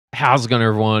How's it going,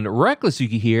 everyone? Reckless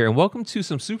Yuki here, and welcome to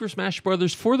some Super Smash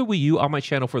Brothers for the Wii U on my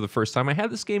channel for the first time. I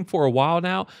had this game for a while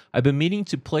now. I've been meaning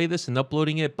to play this and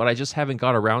uploading it, but I just haven't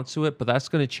got around to it. But that's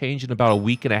going to change in about a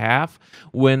week and a half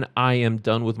when I am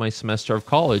done with my semester of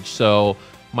college. So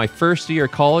my first year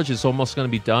of college is almost going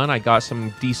to be done. I got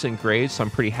some decent grades, so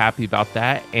I'm pretty happy about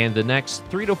that. And the next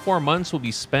 3 to 4 months will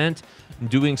be spent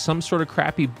doing some sort of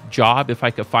crappy job if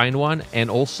I could find one, and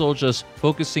also just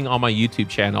focusing on my YouTube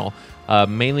channel.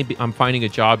 Mainly, I'm finding a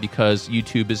job because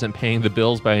YouTube isn't paying the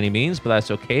bills by any means, but that's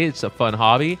okay. It's a fun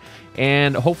hobby,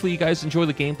 and hopefully you guys enjoy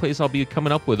the gameplays I'll be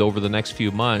coming up with over the next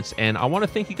few months. And I want to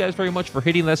thank you guys very much for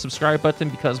hitting that subscribe button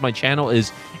because my channel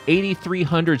is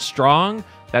 8,300 strong.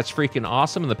 That's freaking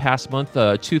awesome. In the past month,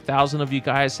 2,000 of you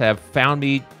guys have found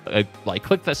me,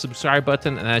 click that subscribe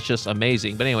button, and that's just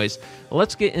amazing. But anyways,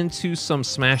 let's get into some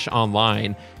Smash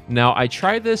Online. Now, I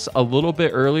tried this a little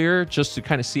bit earlier just to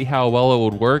kind of see how well it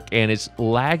would work, and it's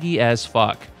laggy as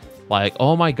fuck. Like,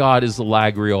 oh my god, is the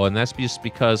lag real? And that's just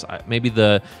because maybe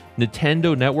the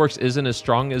Nintendo networks isn't as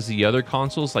strong as the other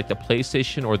consoles, like the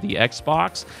PlayStation or the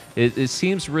Xbox. It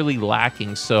seems really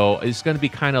lacking, so it's going to be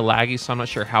kind of laggy, so I'm not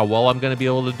sure how well I'm going to be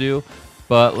able to do.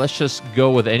 But let's just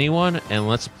go with anyone, and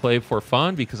let's play for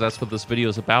fun, because that's what this video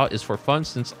is about, is for fun,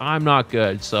 since I'm not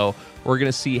good. So we're going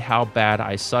to see how bad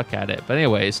I suck at it. But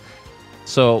anyways,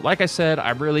 so like I said,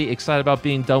 I'm really excited about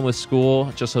being done with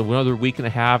school. Just another week and a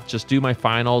half, just do my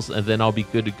finals, and then I'll be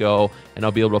good to go, and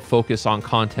I'll be able to focus on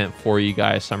content for you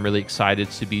guys. So I'm really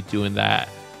excited to be doing that,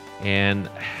 and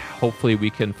hopefully we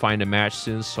can find a match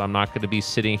soon, so I'm not going to be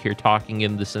sitting here talking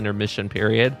in this intermission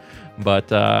period.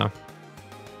 But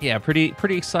yeah, pretty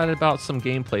excited about some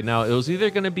gameplay. Now, it was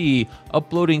either going to be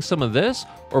uploading some of this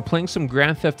or playing some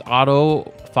Grand Theft Auto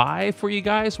 5 for you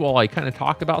guys while I kind of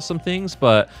talk about some things,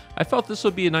 but I felt this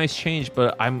would be a nice change.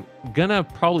 But I'm gonna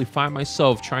probably find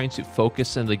myself trying to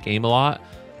focus in the game a lot.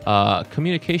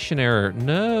 Communication error.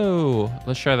 No.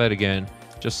 Let's try that again.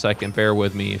 Just a second. Bear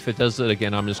with me. If it does it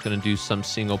again, I'm just going to do some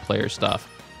single player stuff.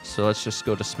 So let's just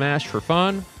go to Smash for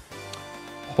fun.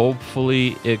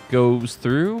 Hopefully it goes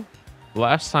through.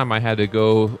 Last time I had to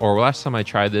go, or last time I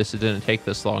tried this, it didn't take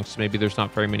this long, so maybe there's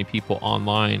not very many people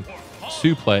online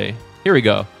to play. Here we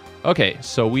go. Okay,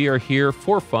 so we are here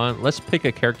for fun. Let's pick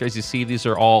a character. As you see, these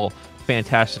are all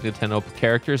fantastic Nintendo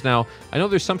characters. Now, I know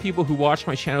there's some people who watch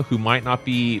my channel who might not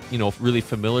be, really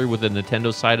familiar with the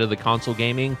Nintendo side of the console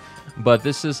gaming, but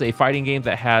this is a fighting game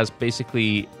that has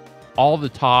basically all the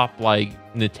top,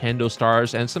 Nintendo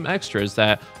stars and some extras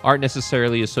that aren't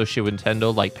necessarily associated with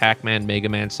Nintendo, like Pac-Man, Mega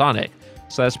Man, Sonic.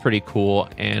 So that's pretty cool,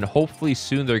 and hopefully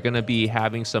soon they're going to be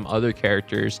having some other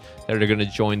characters that are going to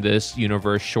join this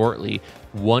universe shortly.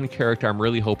 One character I'm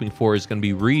really hoping for is going to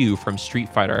be Ryu from Street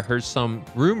Fighter. I heard some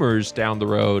rumors down the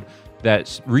road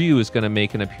that Ryu is going to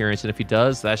make an appearance, and if he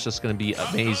does, that's just going to be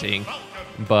amazing.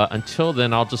 But until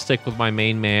then, I'll just stick with my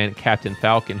main man, Captain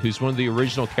Falcon, who's one of the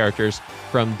original characters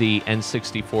from the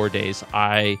N64 days.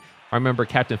 I remember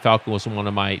Captain Falcon was one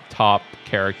of my top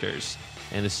characters,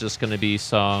 and it's just going to be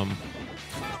some...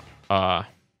 I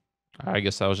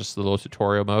guess that was just a little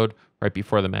tutorial mode right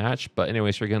before the match. But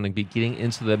anyways, we're going to be getting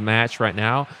into the match right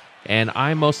now, and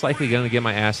I'm most likely going to get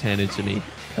my ass handed to me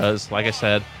because, like I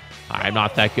said, I'm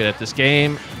not that good at this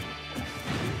game.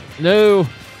 No!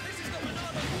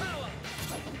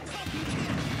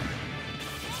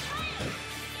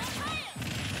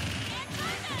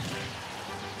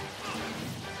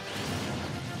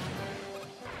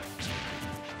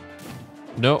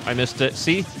 No, I missed it.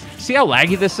 See how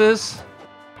laggy this is?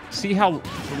 See how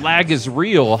the lag is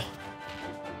real?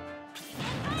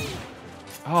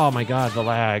 Oh my god, the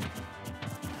lag.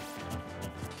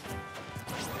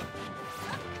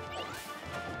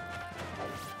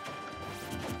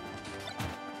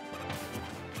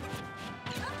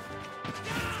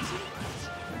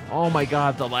 Oh my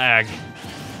god, the lag.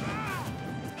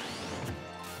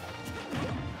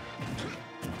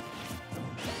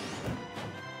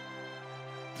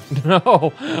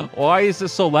 No, why is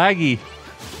this so laggy?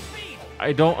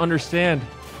 I don't understand.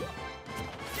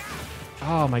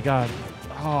 Oh my god.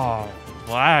 Oh,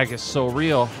 lag is so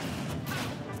real.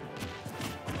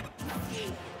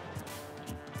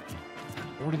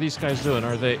 What are these guys doing?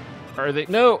 Are they,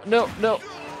 no.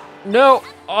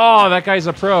 Oh, that guy's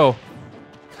a pro.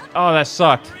 Oh, that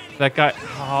sucked. That guy,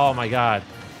 oh my god.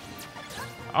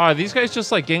 Oh, are these guys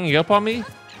just ganging up on me?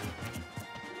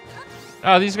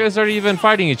 Oh, these guys aren't even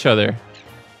fighting each other.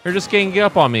 They're just ganging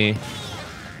up on me.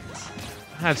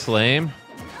 That's lame.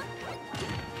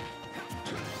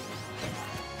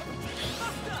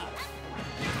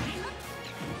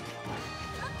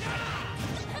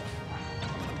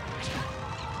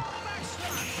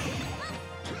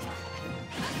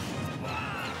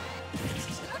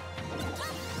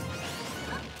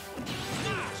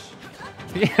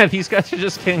 Yeah, these guys are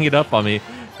just ganging it up on me.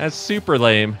 That's super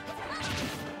lame.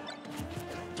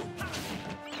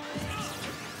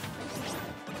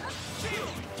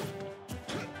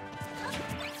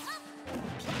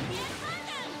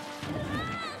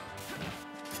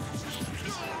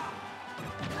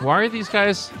 Why are these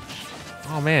guys...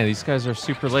 Oh man, these guys are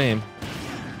super lame.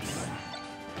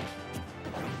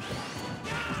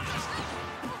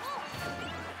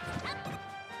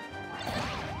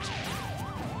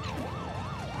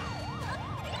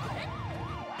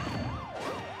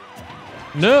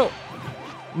 No!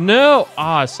 No!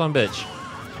 Ah, son of a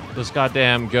bitch. Those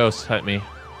goddamn ghosts hit me.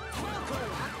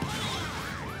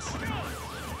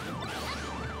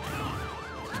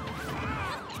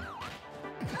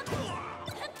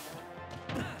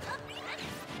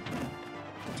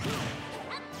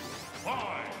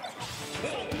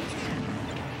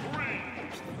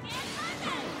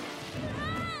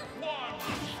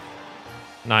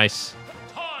 Nice.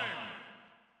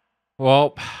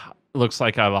 Well, looks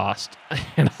like I lost.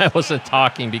 And I wasn't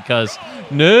talking because...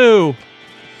 No!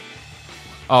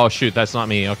 Oh, shoot, that's not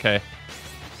me. Okay.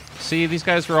 See, these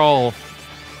guys were all...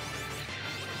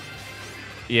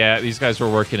 Yeah, these guys were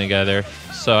working together.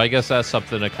 So I guess that's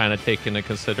something to kind of take into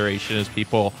consideration, is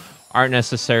people aren't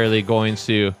necessarily going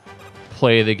to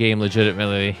play the game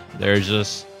legitimately. They're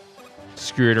just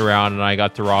screwing around, and I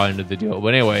got the raw end of the deal.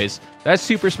 But anyways, that's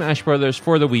Super Smash Brothers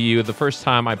for the Wii U. The first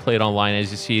time I played online, as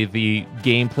you see, the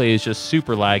gameplay is just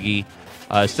super laggy.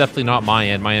 It's definitely not my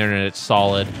end. My internet's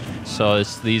solid. So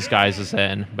it's these guys'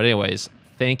 end. But anyways,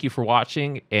 thank you for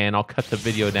watching, and I'll cut the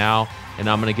video now, and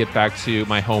I'm going to get back to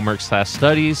my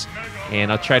homework/studies,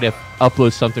 and I'll try to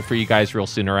upload something for you guys real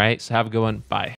soon, all right? So have a good one. Bye.